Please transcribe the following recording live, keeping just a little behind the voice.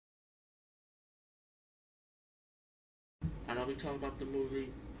and I'll be talking about the movie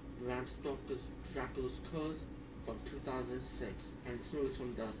Bram Stoker's Dracula's Curse from 2006, and this movie is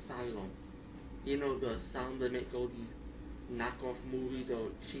from the Asylum. You know, the Asylum that make all these knockoff movies or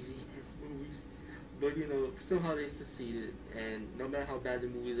cheesy ass movies, but you know somehow they succeeded, and no matter how bad the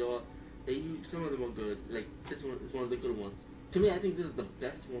movies are, some of them are good. Like this one is one of the good ones. To me, I think this is the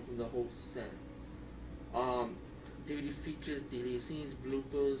best one from the whole set. Um, DVD features, DVD scenes,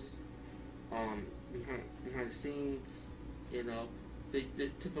 bloopers, behind the scenes, you know, the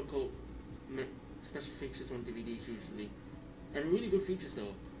typical special features on DVDs usually, and really good features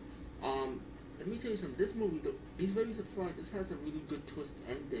though. Let me tell you something. This movie, he's very surprised. This has a really good twist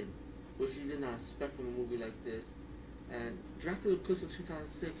ending, which you did not expect from a movie like this. And Dracula Curse of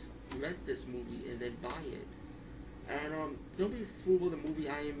 2006, rent this movie and then buy it. And don't be fooled with the movie.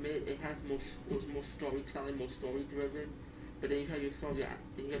 I admit it has more storytelling, more story driven. But then you have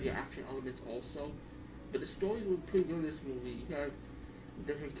your action elements also. But the stories were pretty good in this movie. You have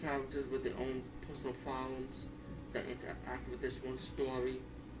different characters with their own personal problems that interact with this one story,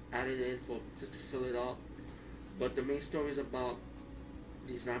 added in for just to fill it up. But the main story is about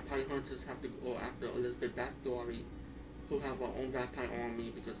these vampire hunters have to go after Elizabeth Bathory, who have her own vampire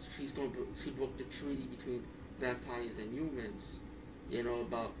army because she broke the treaty between vampires and humans. You know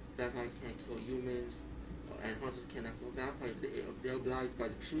about vampires can't kill humans, and hunters cannot kill vampires. They're obliged by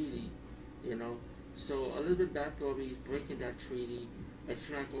the treaty. You know, so Elizabeth Bathory is breaking that treaty, and she's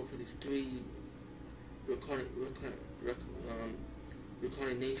trying to go for these three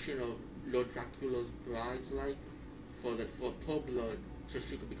reincarnation of Lord Dracula's brides, like for pearl blood, so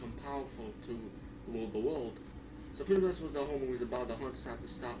she could become powerful to rule the world. So pretty much what the whole movie is about. The hunters have to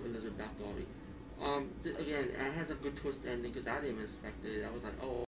stop Elizabeth Bathory. Again, it has a good twist ending because I didn't even expect it. I was like, oh,